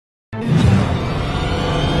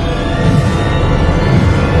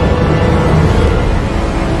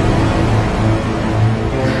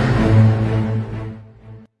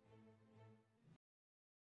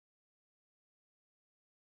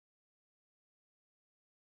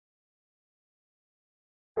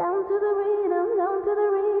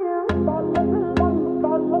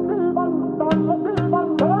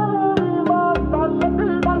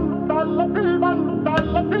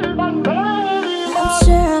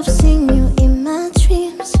sure I've seen you in my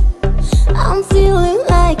dreams. I'm feeling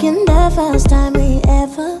like in the first time we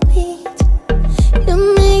ever meet. You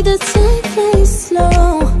make the time fly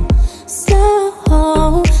slow,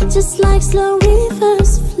 slow, just like slow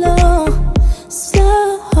rivers flow,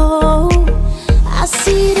 slow. I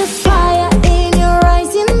see the fire in your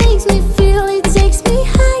eyes, it makes me feel, it takes me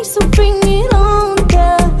high. So bring it on,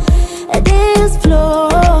 girl, a dance floor.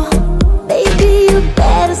 Baby, you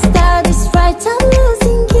better start this right. I'm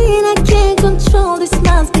losing it, I can't control, this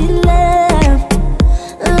must be love,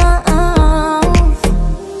 love.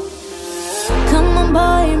 Come on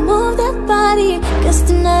boy, move that body, cause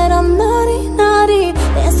tonight I'm naughty, naughty.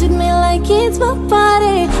 Dance with me like it's my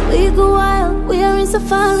party. We go wild, we're in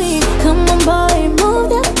safari. Come on boy, move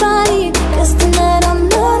that body, cause tonight I'm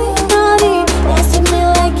naughty, naughty. Dance with me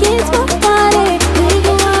like it's my party. We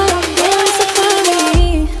go wild, we're in safari.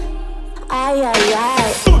 Ay, ay, ay.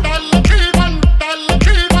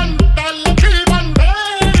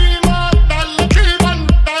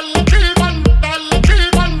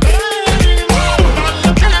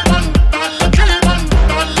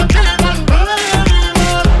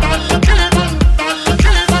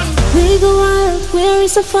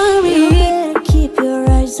 Safari. You better keep your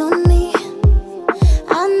eyes on me.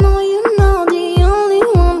 I know you know the only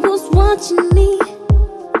one who's watching me.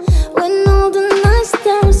 When all the night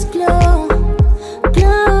stars glow,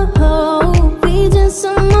 glow, we dance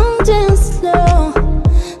among dance slow,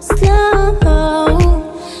 slow.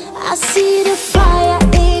 I see the fire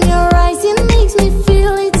in your eyes, it makes me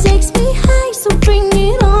feel, it takes me high. So bring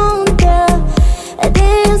it on, girl, a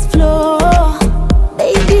dance floor.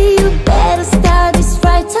 Baby, you better start this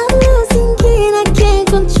right. I'm losing it, I can't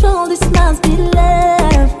control, this must be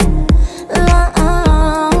love,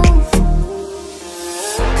 love.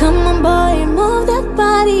 Come on boy, move that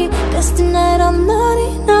body, cause tonight I'm naughty,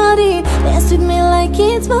 naughty. Dance with me like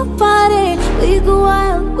it's my party. We go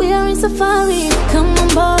wild, we're in safari. Come on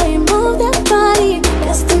boy, move that body,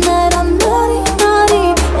 cause tonight I'm naughty,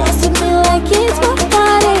 naughty. Dance with me like it's my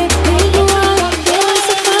party. We go wild, we're in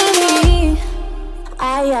safari.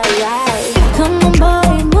 Ay, ay, ay. Come on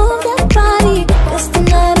boy, move that body, cause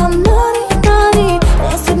tonight I'm naughty, naughty.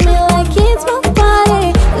 Dance with me like it's my party.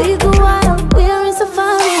 We go wild, we're in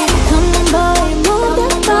safari. Come on boy, move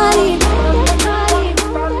that body.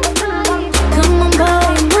 Come on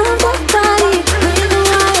boy, move that body. We go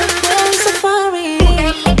wild, we're in safari.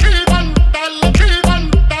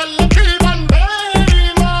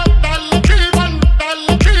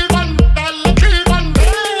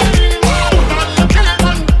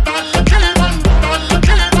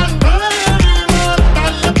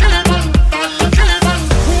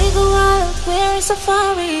 We go wild, we're in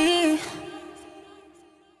safari.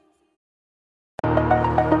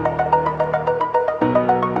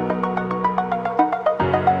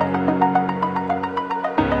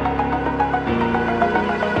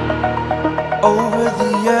 Over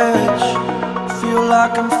the edge, feel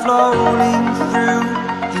like I'm floating through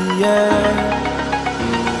the air.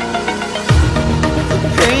 The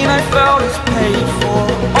pain I felt is paid for,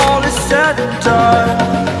 all is said and done.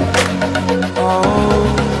 Oh,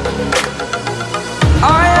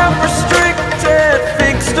 I am restricted,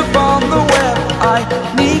 fixed upon the web. I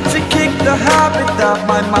need to kick the habit that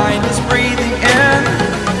my mind is breathing in.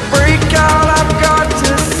 Break out, I've got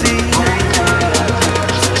to see.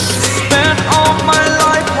 Spent all my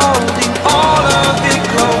life holding all of it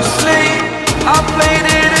closely. I played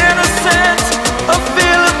it innocent, a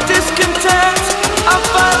feel of discontent. I'm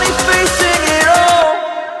finally facing it all,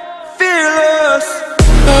 fearless.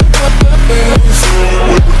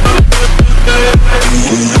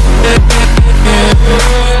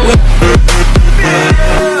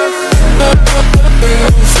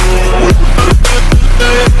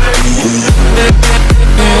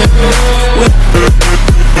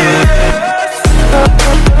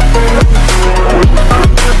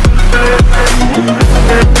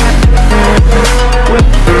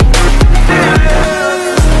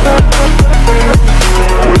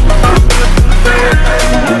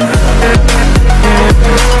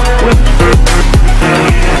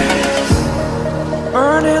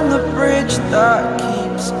 Burning the bridge that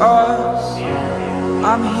keeps us.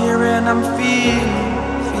 I'm here and I'm feeling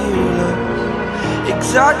fearless.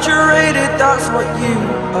 Exaggerated, that's what you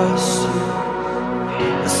assume.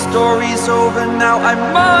 The story's over now, I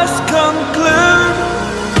must conclude.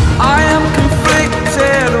 I am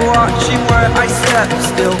conflicted, watching where I step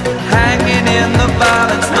still, hanging in the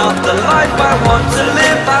balance. Not the life I want to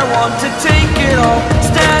live, I want to take it all,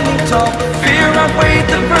 standing tall. Fear outweighed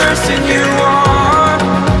the person you are.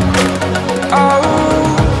 Oh,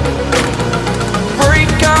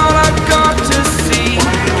 break out, I've got to see.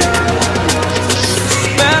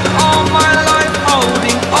 Spent all my life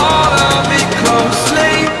holding all of it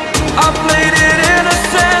closely. I played it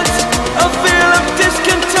innocent, a feel of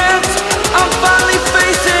discontent. I'm finally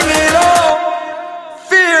facing it all,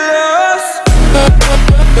 fearless.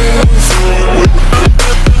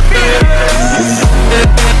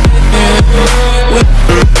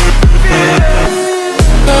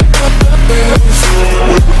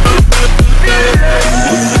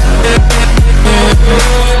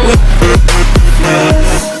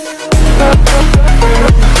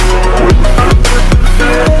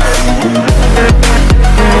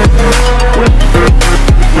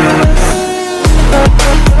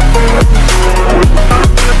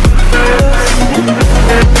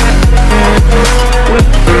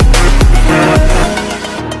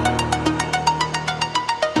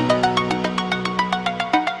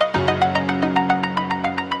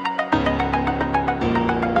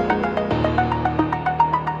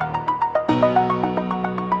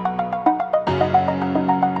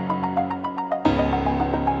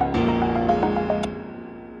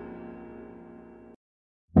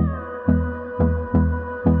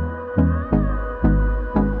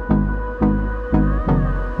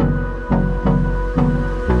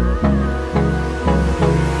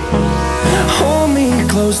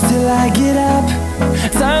 Till I get up,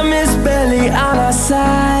 time is barely on our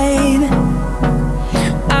side.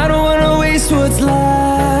 I don't wanna waste what's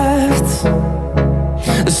left.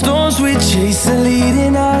 The storms we chase are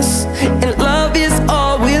leading us, and love is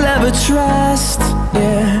all we'll ever trust.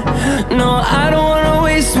 Yeah, no, I don't wanna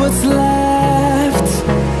waste what's left.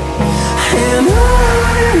 And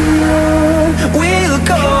on we'll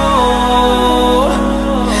go,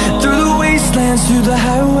 through the wastelands, through the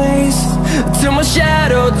highways, till my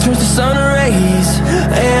shadow turns to sun rays.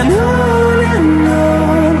 And on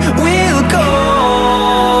we'll go,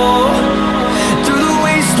 through the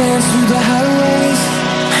wastelands, through the highways.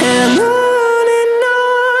 And on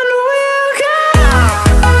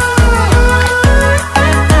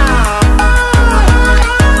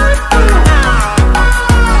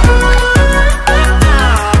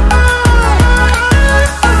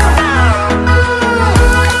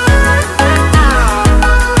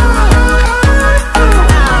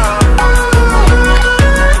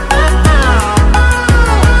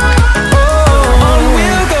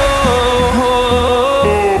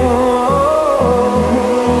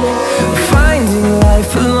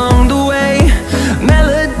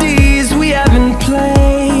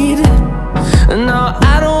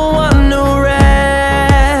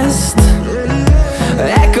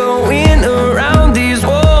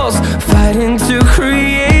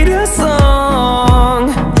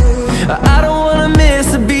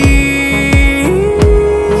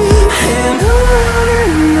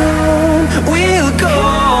we'll go.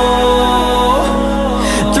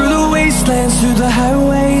 Through the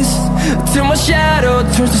highways, till my shadow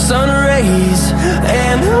turns to sun rays.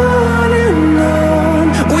 And on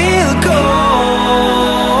we'll go,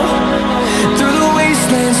 through the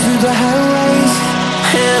wastelands, through the highways.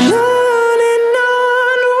 And on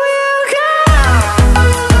we'll go.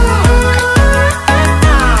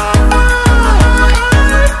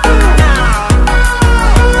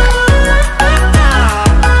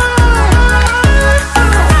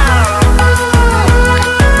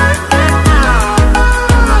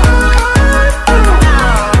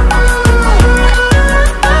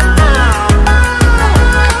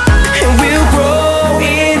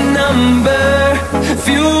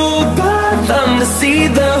 See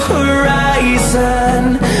the horizon,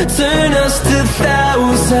 turn us to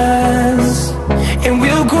thousands, and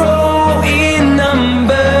we'll grow in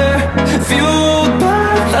number, fueled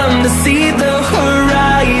by them. To see the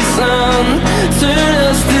horizon, turn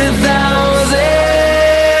us to thousands,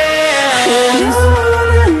 and on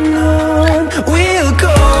we'll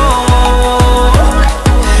go,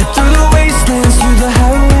 through the wastelands, through the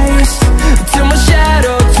highways, till my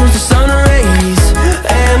shadow turns to sun rays.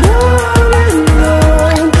 And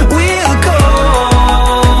we'll go,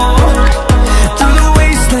 through the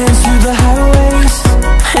wastelands, through the highways.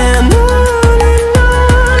 And on we'll go.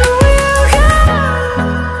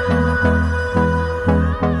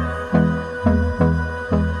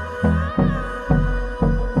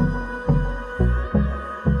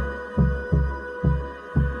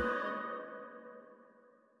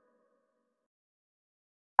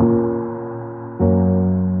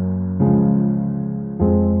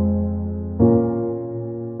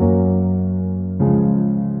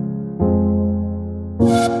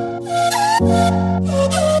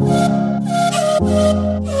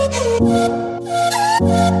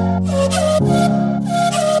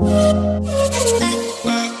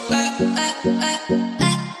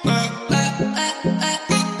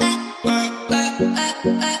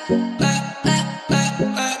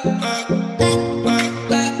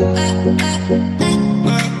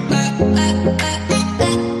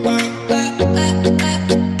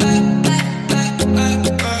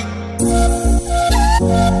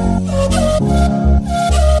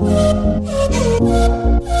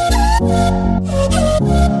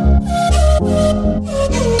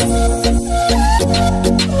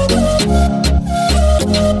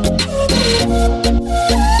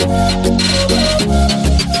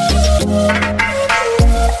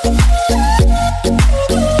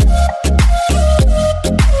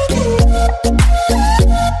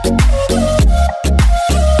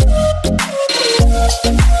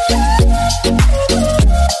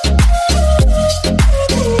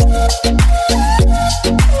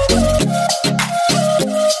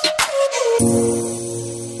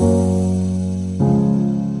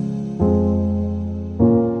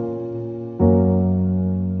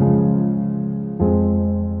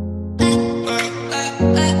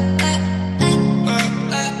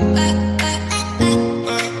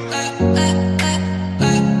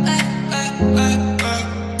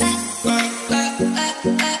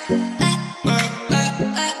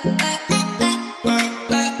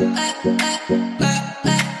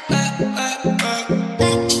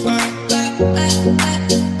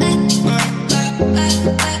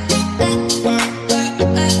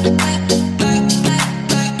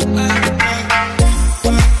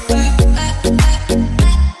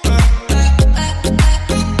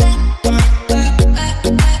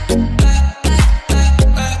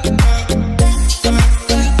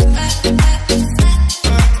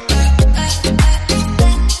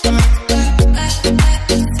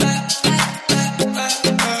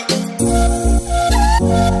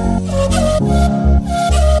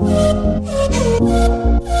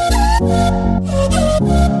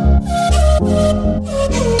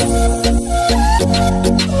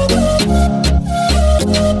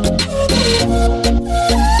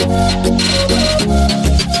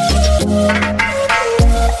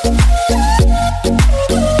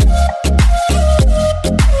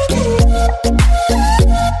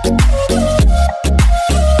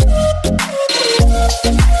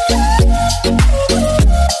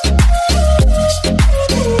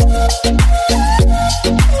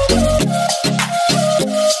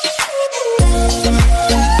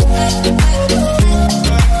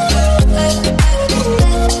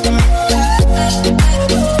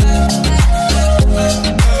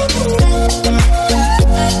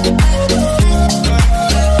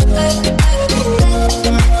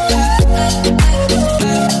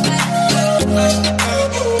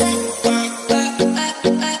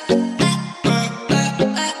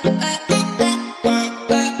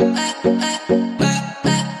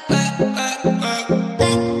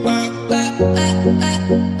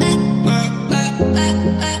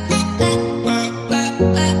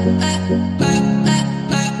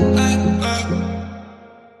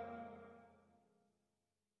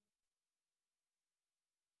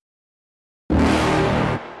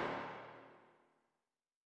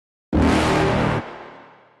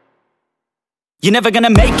 You're never gonna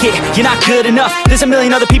make it, you're not good enough. There's a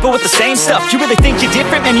million other people with the same stuff. You really think you're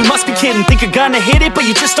different? Man, you must be kidding. Think you're gonna hit it, but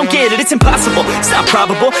you just don't get it. It's impossible, it's not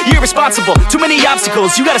probable, you're irresponsible. Too many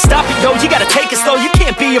obstacles, you gotta stop it, yo. You gotta take it slow, you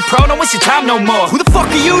can't be a pro. Don't waste your time no more. Who the fuck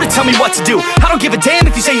are you to tell me what to do? I don't give a damn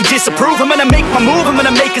if you say you disapprove. I'm gonna make my move, I'm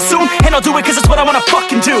gonna make it soon. And I'll do it cause it's what I wanna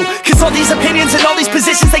fucking do. Cause all these opinions and all these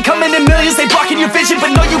positions, they come in millions, they blocking your vision. But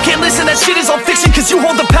no, you can't listen, that shit is all fiction. Cause you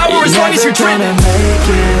hold the power as long as you're dreaming. Make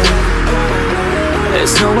it.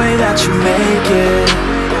 There's no way that you make it.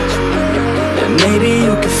 And maybe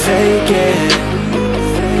you can fake it,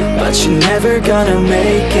 but you're never gonna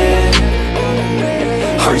make it.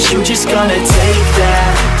 Are you just gonna take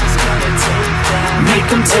that? Make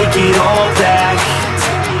them take it all back.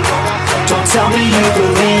 Don't tell me you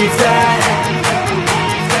believe that.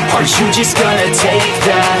 Are you just gonna take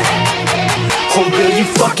that? Or will you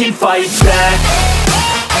fucking fight back?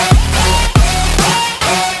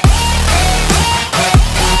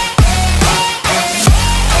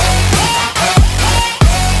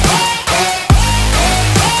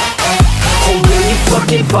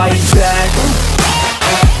 Fucking fight back.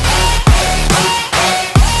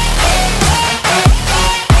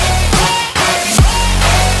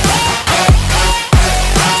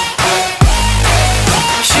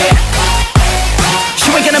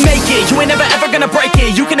 You ain't gonna make it, you ain't never ever gonna break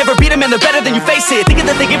it. You can never beat them and they're better than you face it. Thinking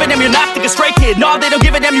that they give a damn, you're not, think a straight kid. No, they don't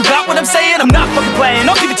give a damn, you got what I'm saying? I'm not fucking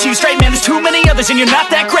playing, I'll give it to you straight, man. There's too many others and you're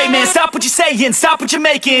not that great, man. Stop what you're saying, stop what you're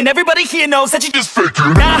making. Everybody here knows that you just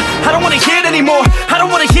faking. Nah, I don't wanna hear it anymore, I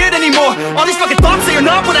don't wanna hear it anymore. All these fucking thoughts, they are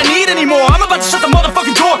not what I need anymore. I'm about to shut the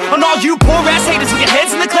motherfucking door on all you poor ass haters with your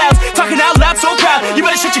heads in the clouds, talking out loud so proud. You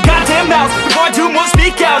better shut your goddamn mouth before I do more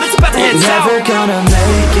speak out. It's about to head south. You're never gonna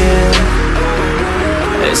make it.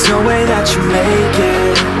 There's no way that you make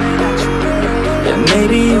it. And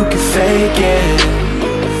maybe you can fake it,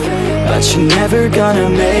 but you're never gonna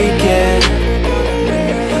make it.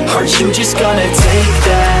 Are you just gonna take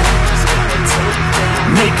that?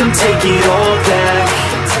 Make them take it all back.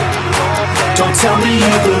 Don't tell me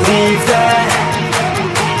you believe that.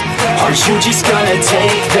 Are you just gonna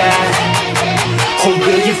take that? Or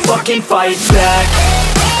will you fucking fight back?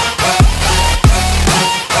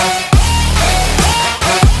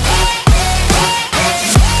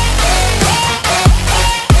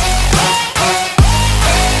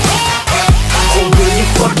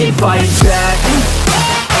 Fucking fight back.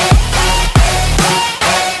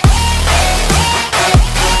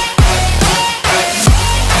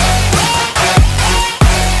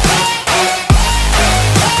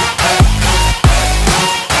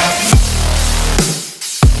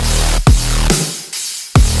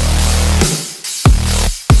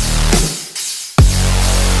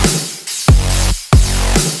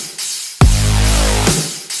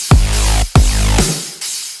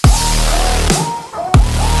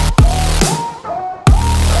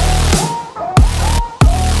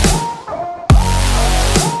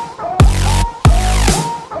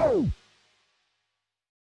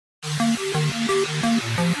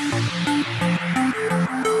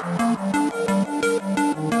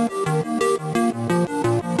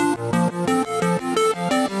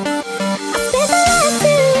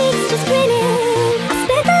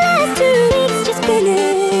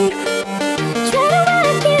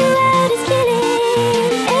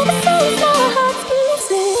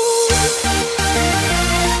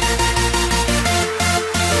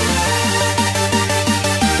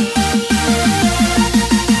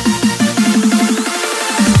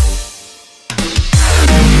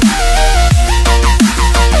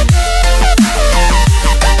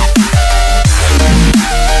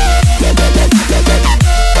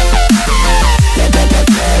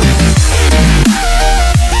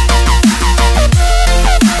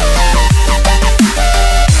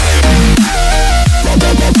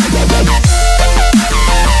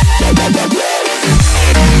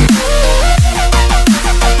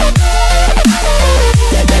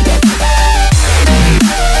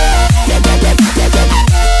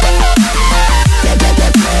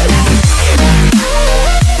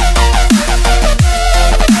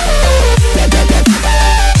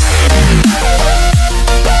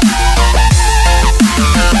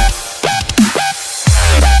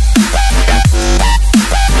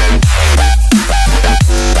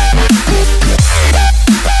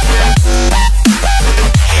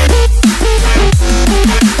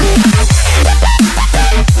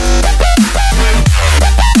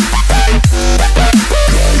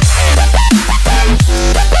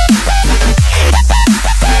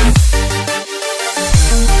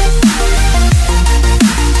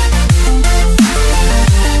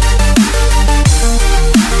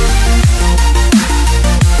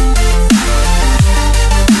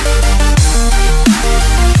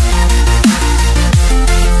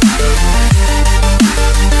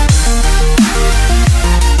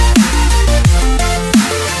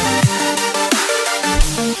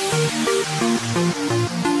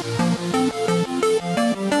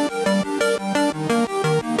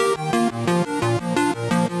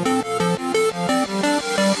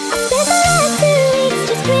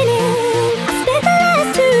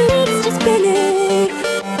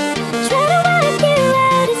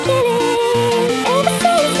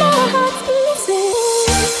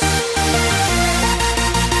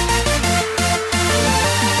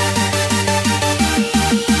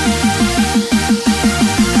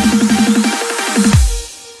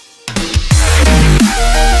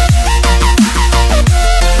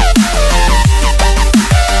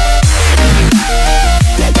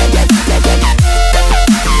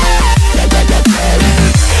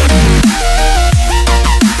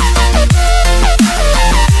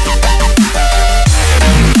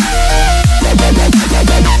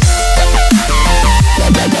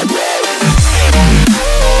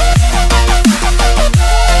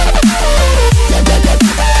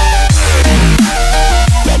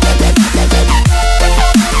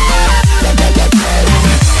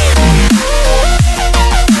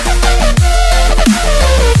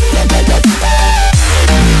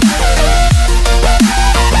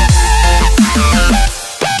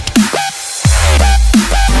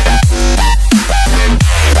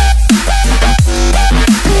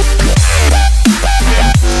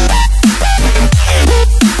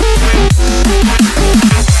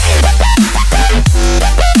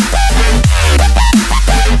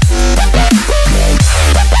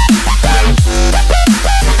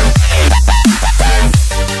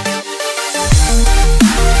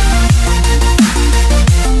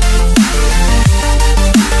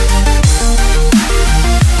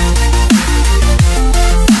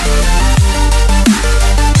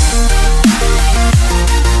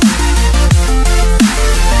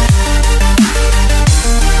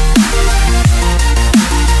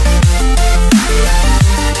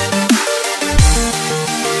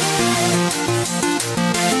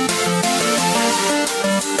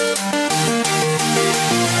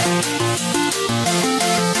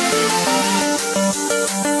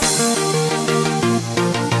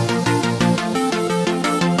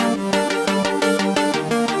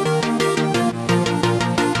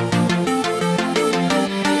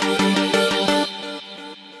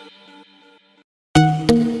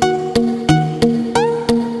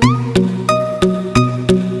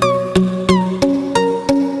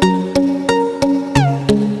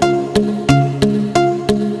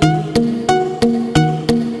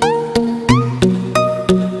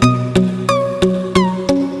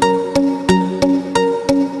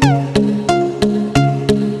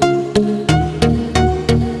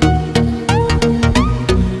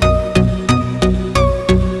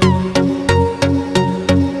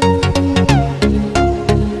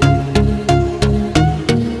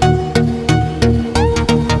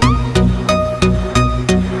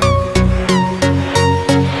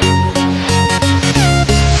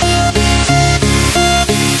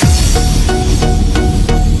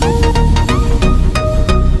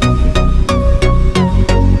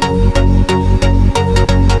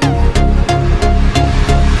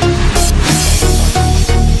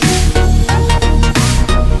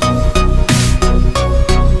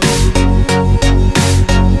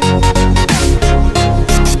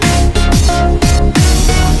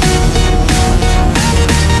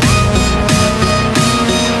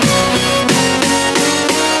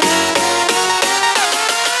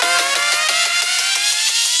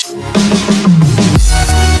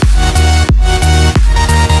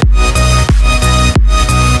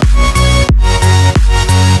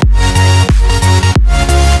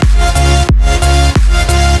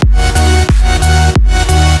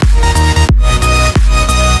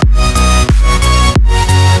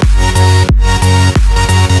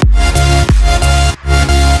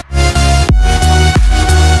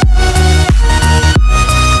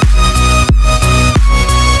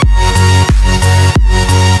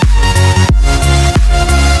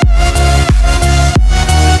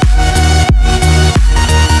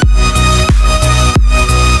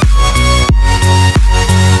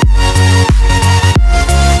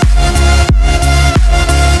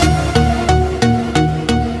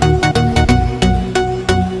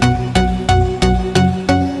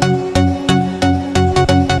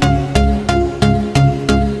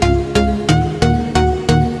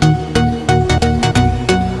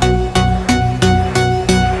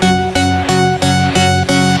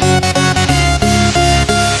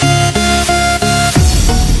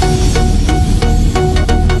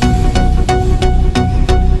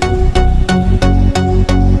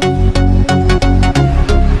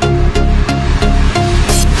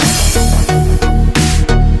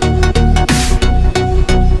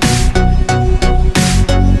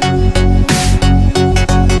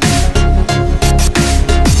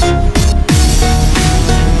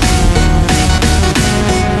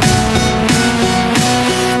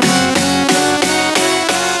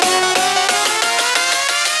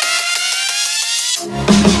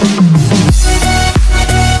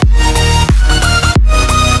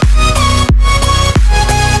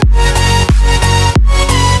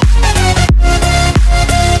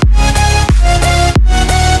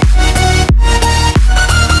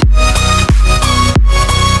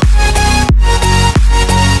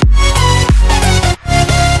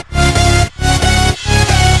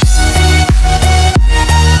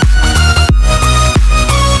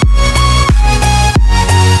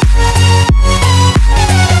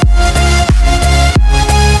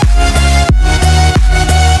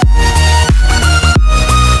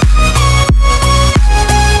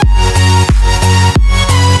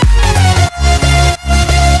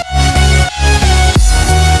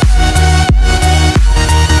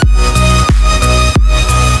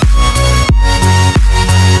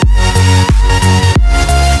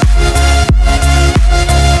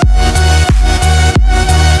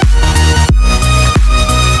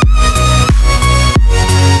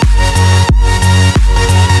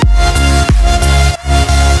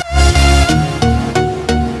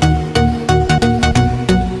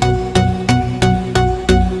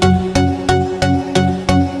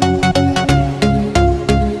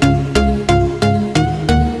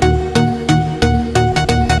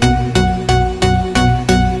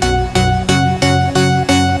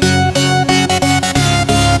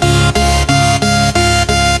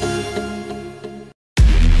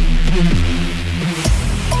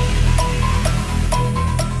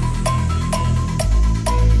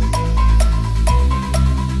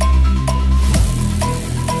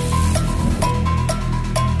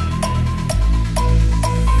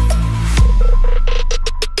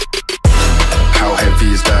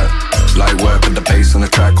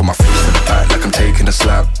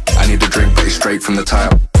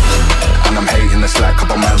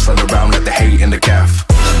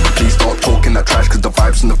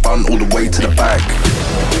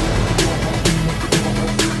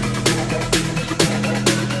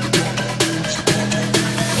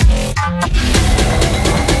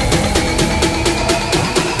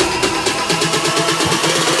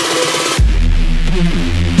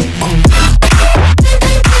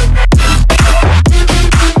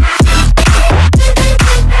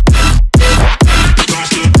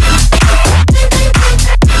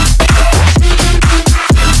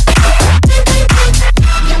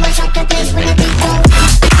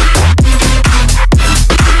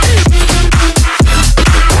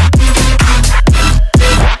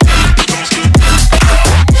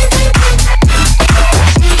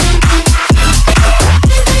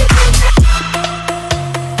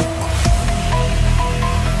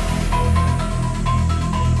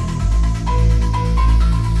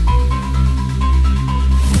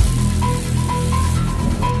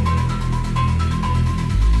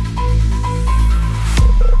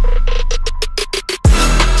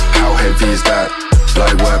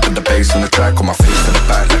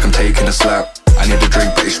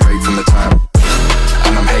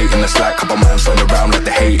 but man stand around like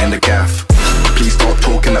the hate and the gaff. Please stop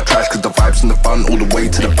talking that trash, cause the vibes and the fun all the way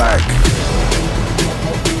to the back.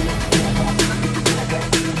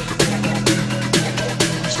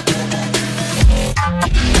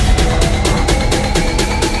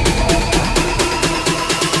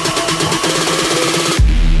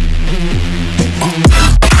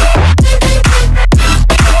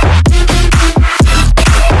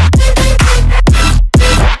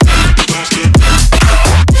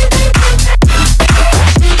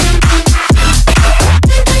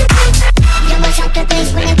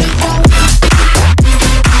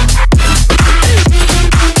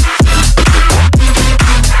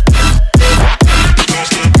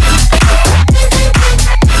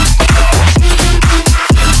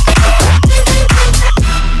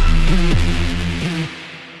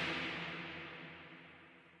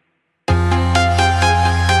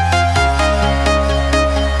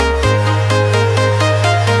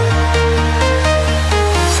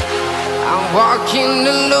 Walking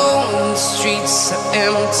alone, the streets are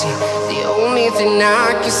empty. The only thing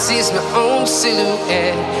I can see is my own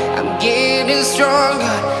silhouette. I'm getting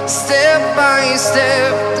stronger, step by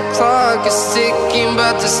step. The clock is ticking,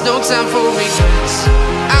 but there's no time for regrets.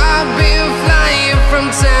 I've been flying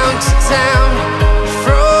from town to town,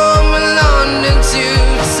 from London to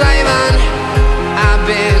Taiwan. I've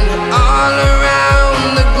been all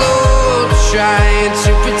around the globe, trying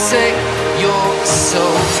to protect your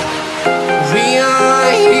soul. We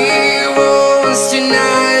are heroes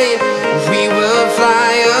tonight. We will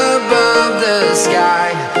fly above the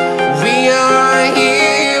sky. We are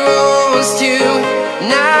heroes tonight.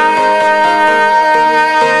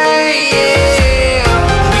 Yeah.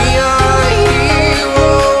 We are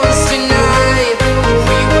heroes tonight.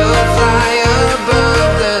 We will fly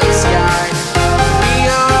above the sky. We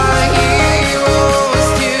are heroes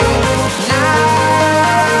tonight.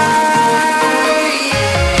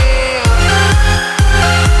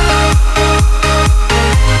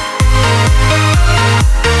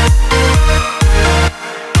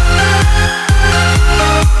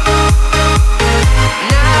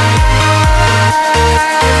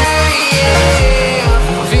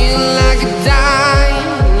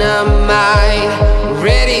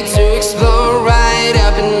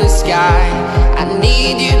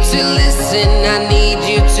 I need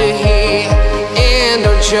you to hear, and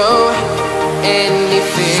don't show any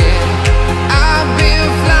fear. I've been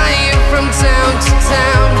flying from town to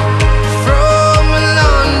town, from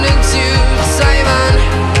London to Taiwan.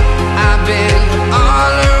 I've been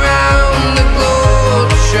all around the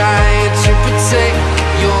globe, trying to protect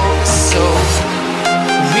your soul.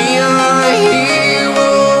 We are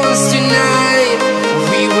heroes tonight.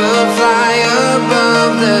 We will fly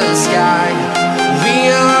above the sky. We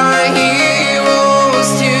are heroes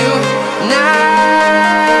tonight.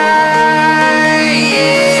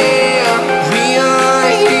 Yeah. We are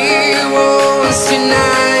heroes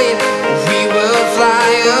tonight. We will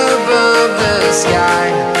fly above the sky.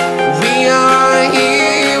 We are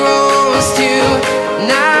heroes tonight.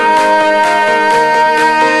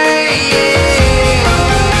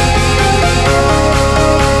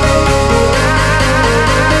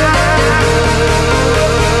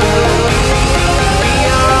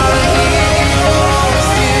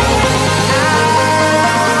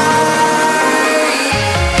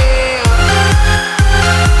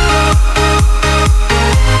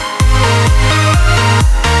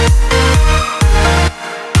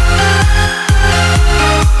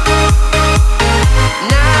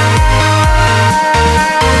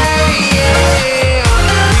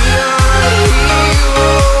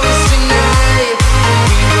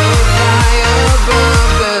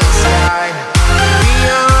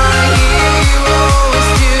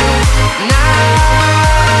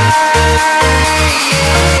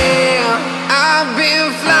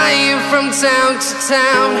 Town to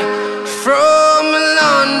town, from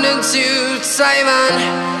London to Taiwan.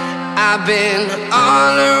 I've been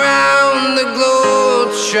all around the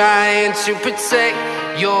globe, trying to protect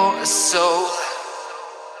your soul.